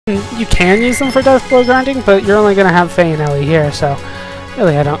you can use them for death blow grinding, but you're only gonna have Faye and Elly here, so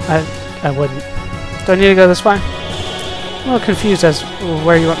really I wouldn't. Do I need to go this way? I'm a little confused as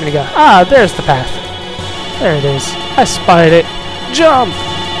where you want me to go. Ah, there's the path. There it is. I spied it. Jump!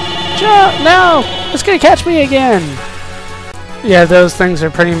 Jump! No! It's gonna catch me again! Yeah, those things are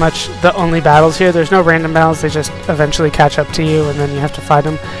pretty much the only battles here. There's no random battles. They just eventually catch up to you, and then you have to fight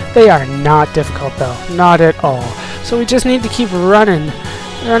them. They are not difficult, though. Not at all. So we just need to keep running.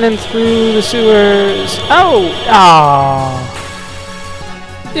 Running through the sewers. Oh! Aww.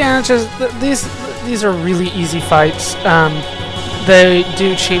 Yeah, it's just these are really easy fights. They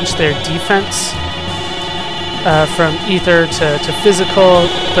do change their defense from ether to physical,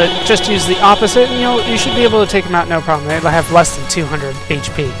 but just use the opposite, and you should be able to take them out no problem. They have less than 200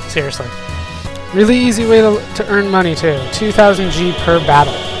 HP. Seriously, really easy way to earn money too. 2,000 G per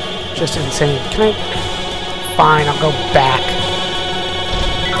battle, just insane. Can I? Fine, I'll go back.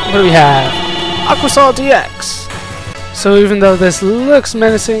 What do we have? Aquasol DX. So even though this looks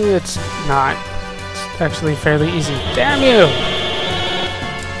menacing, it's not. It's actually fairly easy. Damn you!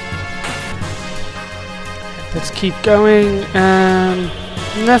 Let's keep going.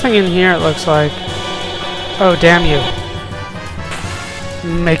 Nothing in here, it looks like. Oh, damn you.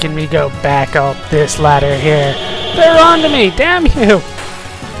 Making me go back up this ladder here. They're on to me! Damn you!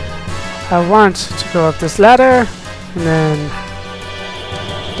 I want to go up this ladder, and then...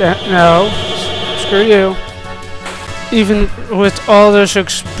 no. Screw you. Even with all this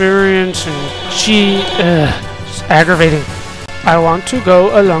experience and it's aggravating. I want to go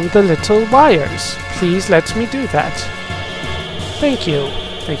along the little wires. Please let me do that. Thank you.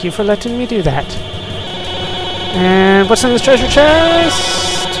 Thank you for letting me do that. And what's in this treasure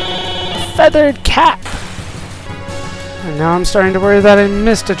chest? A feathered cap. And now I'm starting to worry that I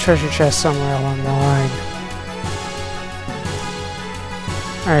missed a treasure chest somewhere along the line.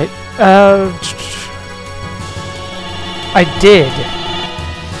 Alright. I did.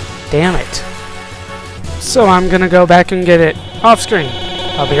 Damn it. So I'm gonna go back and get it off screen.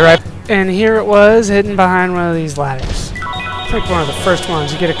 I'll be right back. And here it was, hidden behind one of these ladders. I think one of the first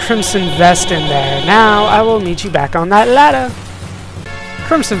ones. You get a crimson vest in there. Now I will meet you back on that ladder.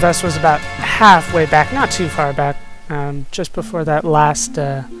 Crimson vest was about halfway back, not too far back, just before that last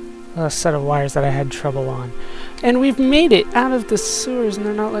set of wires that I had trouble on. And we've made it out of the sewers, and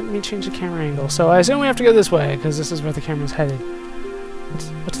they're not letting me change the camera angle. So I assume we have to go this way, because this is where the camera's headed.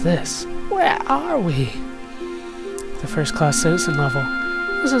 What's this? Where are we? The first class citizen level.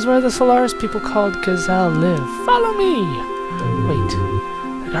 This is where the Solaris people called Gazelle live. Follow me! Wait.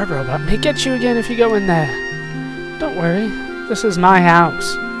 The guard robot may get you again if you go in there. Don't worry. This is my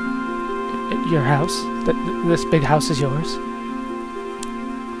house. Your house? This big house is yours?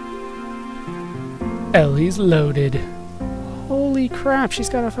 Elly's loaded. Holy crap, she's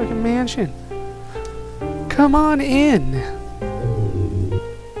got a fucking mansion. Come on in.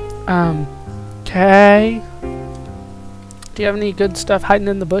 Okay. Do you have any good stuff hiding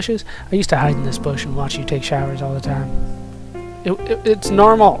in the bushes? I used to hide in this bush and watch you take showers all the time. It's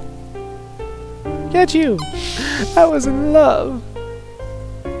normal. Get you! I was in love.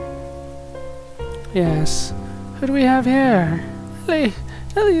 Yes. Who do we have here? Elly!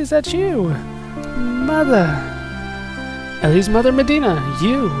 Elly, is that you? Mother. Elly's mother, Medina.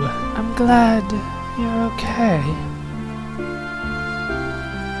 You. I'm glad you're okay.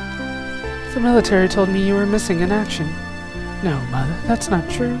 The military told me you were missing in action. No, Mother, that's not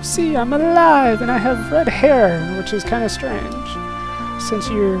true. See, I'm alive, and I have red hair, which is kind of strange, since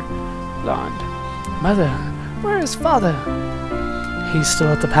you're blonde. Mother, where is Father? He's still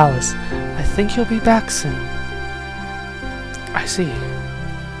at the palace. I think he'll be back soon. I see.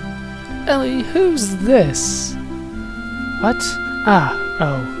 Elly, who's this? What? Ah,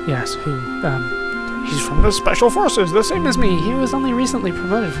 oh, yes, who? He's from the Special Forces, the same as me. He was only recently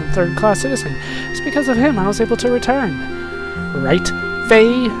promoted from third-class citizen. It's because of him I was able to return. Right,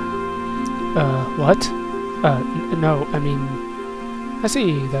 Faye? What? No, I mean... I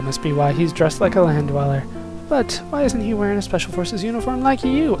see, that must be why he's dressed like a land dweller. But why isn't he wearing a Special Forces uniform like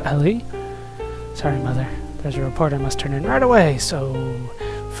you, Elly? Sorry, Mother. There's a report I must turn in right away, so...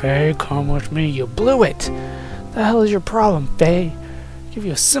 Faye, come with me, you blew it! The hell is your problem, Faye? Give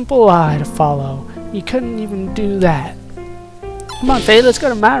you a simple lie to follow. You couldn't even do that. Come on, Faye, let's go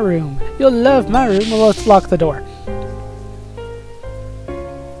to my room. You'll love my room. Well, let's lock the door.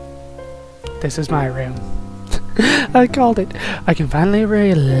 This is my room. I called it. I can finally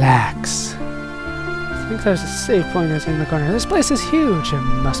relax. I think there's a save point that's in the corner. This place is huge. It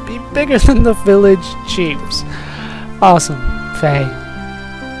must be bigger than the village chiefs. Awesome, Faye.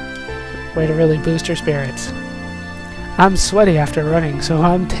 Way to really boost your spirits. I'm sweaty after running, so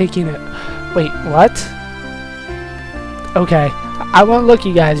I'm taking it. Wait, what? Okay, I won't look,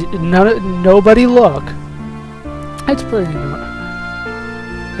 you guys. Nobody look. It's pretty normal.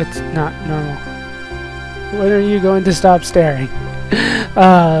 It's not normal. When are you going to stop staring?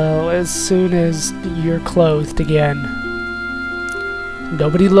 As soon as you're clothed again.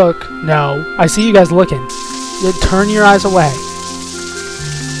 Nobody look. No. I see you guys looking. Turn your eyes away.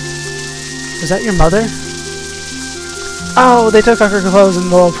 Is that your mother? Oh, they took off her clothes in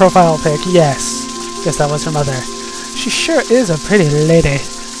the little profile pic. Yes. Yes, that was her mother. She sure is a pretty lady.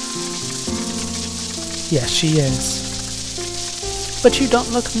 Yes, she is. But you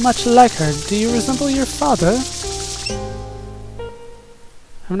don't look much like her. Do you resemble your father?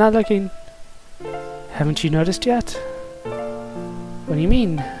 I'm not looking. Haven't you noticed yet? What do you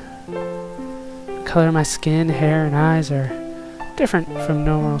mean? The color of my skin, hair, and eyes are different from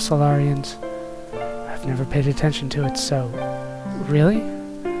normal Solarians. I've never paid attention to it, so... Really?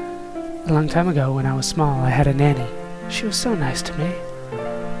 A long time ago, when I was small, I had a nanny. She was so nice to me.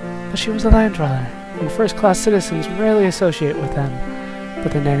 But she was a land dweller, and first-class citizens rarely associate with them.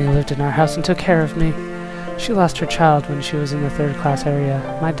 But the nanny lived in our house and took care of me. She lost her child when she was in the third-class area.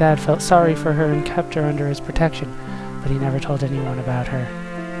 My dad felt sorry for her and kept her under his protection, but he never told anyone about her.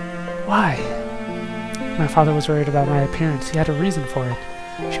 Why? My father was worried about my appearance. He had a reason for it.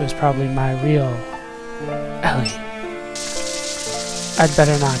 She was probably my real... Elly. I'd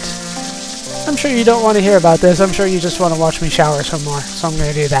better not. I'm sure you don't want to hear about this. I'm sure you just want to watch me shower some more, so I'm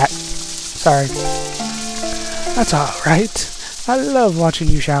going to do that. Sorry. That's alright. I love watching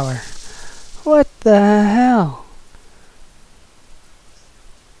you shower. What the hell?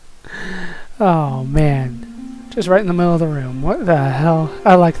 Oh, man. Just right in the middle of the room. What the hell?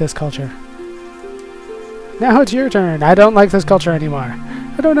 I like this culture. Now it's your turn. I don't like this culture anymore.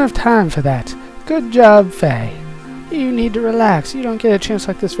 I don't have time for that. Good job, Faye. You need to relax. You don't get a chance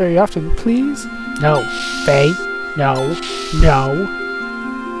like this very often. Please? No. Faye? No.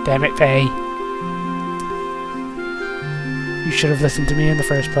 No. Damn it, Faye. You should have listened to me in the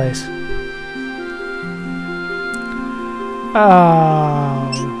first place.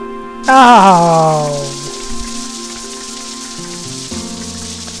 Oh. Oh.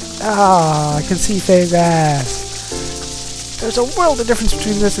 Oh, I can see Faye's ass. There's a world of difference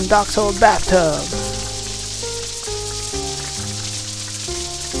between this and Doc's old bathtub.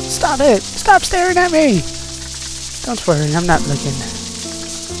 Stop it! Stop staring at me! Don't worry, I'm not looking.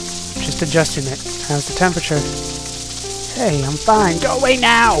 Just adjusting it. How's the temperature? Hey, I'm fine. Go away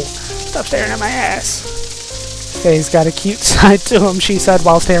now! Stop staring at my ass. Faye's got a cute side to him, she said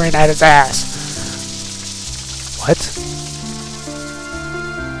while staring at his ass. What?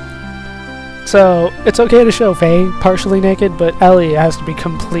 So, it's okay to show Faye partially naked, but Elly has to be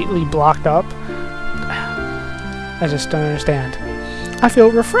completely blocked up? I just don't understand. I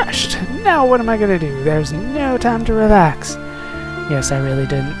feel refreshed. Now what am I going to do? There's no time to relax. Yes, I really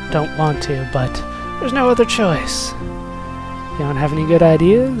don't want to, but there's no other choice. You don't have any good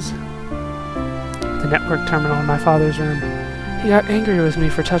ideas? The network terminal in my father's room. He got angry with me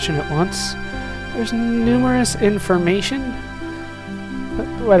for touching it once. There's numerous information.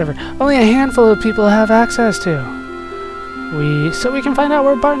 Whatever. Only a handful of people have access to. So we can find out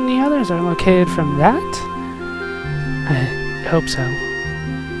where Bart and the others are located from that? I hope so.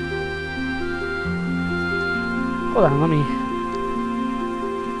 Hold on, let me...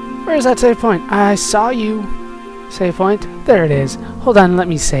 Where's that save point? I saw you. Save point? There it is. Hold on, let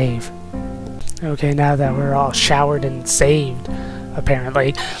me save. Okay, now that we're all showered and saved,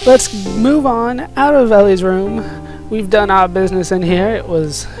 apparently, let's move on out of Elly's room. We've done our business in here. It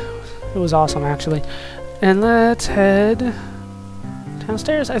was awesome, actually. And let's head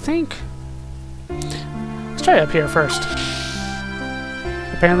downstairs, I think. Let's try up here first.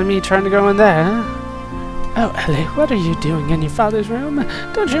 Apparently me trying to go in there, huh? Oh, Elly, what are you doing in your father's room?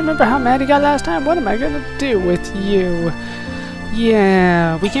 Don't you remember how mad he got last time? What am I gonna do with you?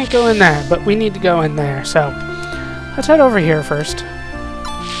 Yeah, we can't go in there, but we need to go in there, so let's head over here first.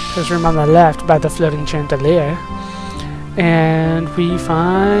 This room on the left by the floating chandelier. And we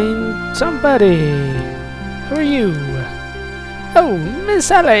find somebody. Who are you? Oh, Miss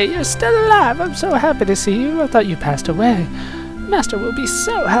Elly, you're still alive. I'm so happy to see you. I thought you passed away. Master will be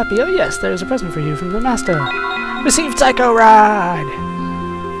so happy. Oh yes, there's a present for you from the Master. Receive Psycho Ride!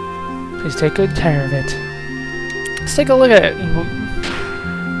 Please take good care of it. Let's take a look at it.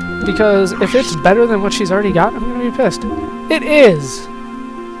 Because if it's better than what she's already got, I'm going to be pissed. It is!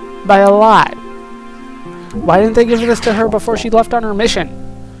 By a lot. Why didn't they give this to her before she left on her mission?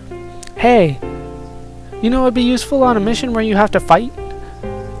 Hey, you know what would be useful on a mission where you have to fight?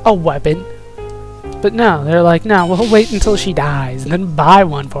 A weapon. But no, they're like, no, we'll wait until she dies, and then buy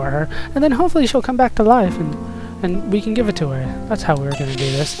one for her, and then hopefully she'll come back to life, and we can give it to her. That's how we were going to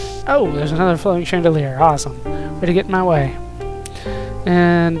do this. Oh, there's another floating chandelier. Awesome. Way to get in my way.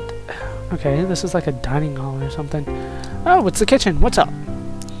 And, okay, this is like a dining hall or something. Oh, it's the kitchen. What's up?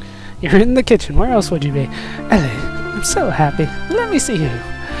 You're in the kitchen. Where else would you be? Elly, I'm so happy. Let me see you.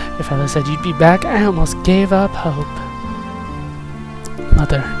 Your father said you'd be back. I almost gave up hope.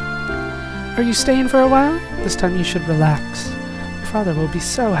 Mother, are you staying for a while? This time you should relax. Your father will be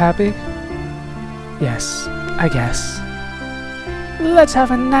so happy. Yes, I guess. Let's have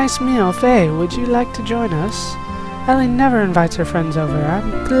a nice meal. Faye, would you like to join us? Elly never invites her friends over.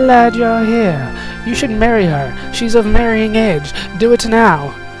 I'm glad you're here. You should marry her. She's of marrying age. Do it now.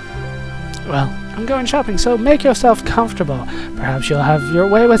 Well, I'm going shopping, so make yourself comfortable. Perhaps you'll have your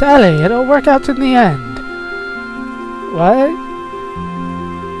way with Elly. It'll work out in the end. What?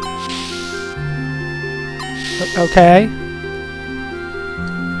 Okay.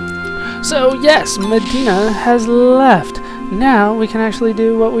 So, yes, Medina has left. Now we can actually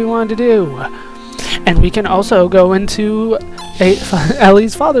do what we want to do. And we can also go into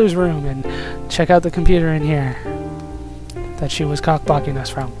Elly's father's room and check out the computer in here that she was cock-blocking us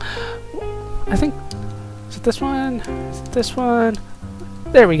from. I think... Is it this one? Is it this one?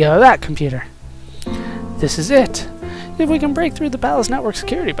 There we go, that computer. This is it. If we can break through the palace network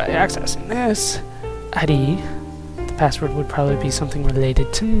security by accessing this ID, the password would probably be something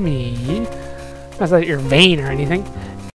related to me. Not that you're vain or anything.